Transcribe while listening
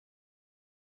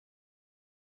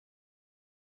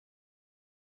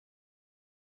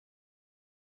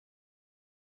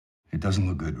doesn't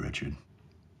look good, Richard.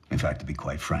 In fact, to be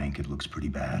quite frank, it looks pretty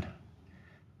bad.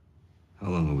 How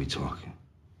long are we talking?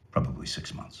 Probably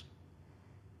 6 months.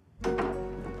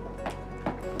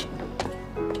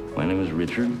 My name is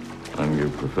Richard. I'm your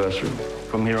professor.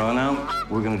 From here on out,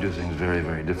 we're going to do things very,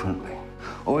 very differently.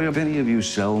 Oh, if any of you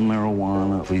sell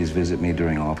marijuana, please visit me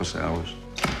during office hours.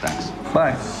 Thanks.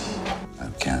 Bye. I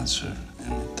have cancer,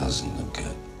 and it doesn't look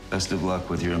good. Best of luck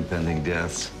with your impending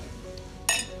deaths.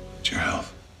 It's your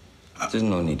health. There's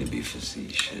no need to be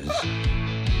facetious.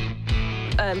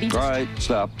 All right,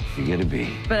 stop. You get a B.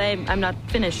 But I'm not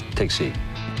finished. Take a seat.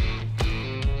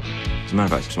 Does it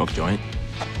matter if I smoke a joint?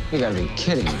 You gotta be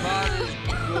kidding me.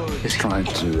 He's trying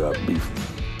to be...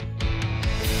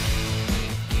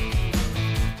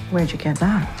 Where'd you get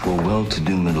that? For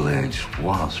well-to-do middle-aged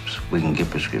wasps, we can get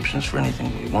prescriptions for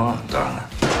anything we want, darling.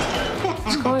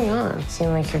 What's going on? Seem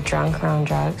like you're drunk or on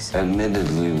drugs?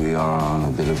 Admittedly, we are on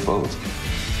a bit of both.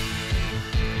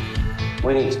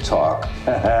 We need to talk.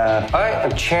 I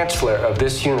am chancellor of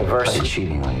this You're university.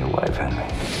 cheating on your wife, Henry.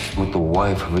 With the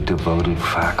wife of a devoted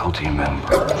faculty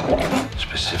member.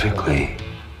 Specifically,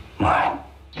 mine.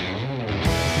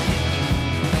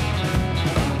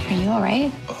 Are you all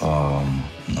right?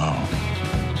 No.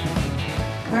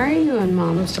 Why are you and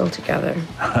Mom still together?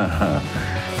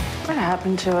 What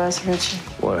happened to us, Richard?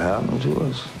 What happened to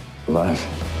us? Life.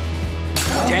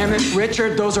 Damn it,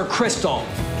 Richard, those are crystal.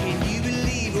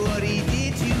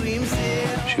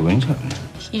 She winks at me.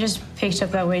 You just picked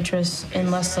up that waitress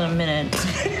in less than a minute.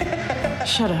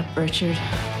 Shut up, Richard.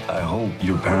 I hope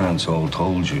your parents all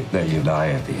told you that you die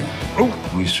at the end.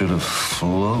 Oh. We sort of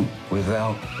float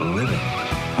without living.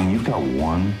 And you've got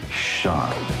one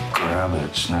shot. Grab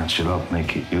it, snatch it up,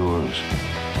 make it yours.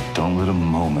 Don't let a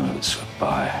moment of it slip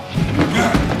by.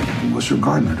 What's your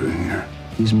gardener doing here?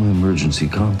 He's my emergency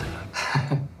contact.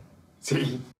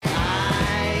 See?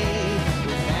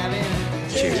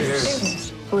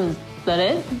 Cheers. Was that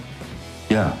it?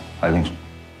 Yeah, I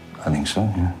think so,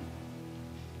 yeah.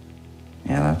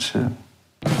 Yeah, that's it.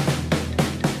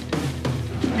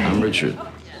 I'm Richard.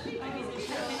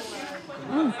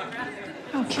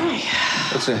 Okay.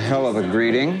 That's a hell of a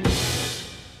greeting.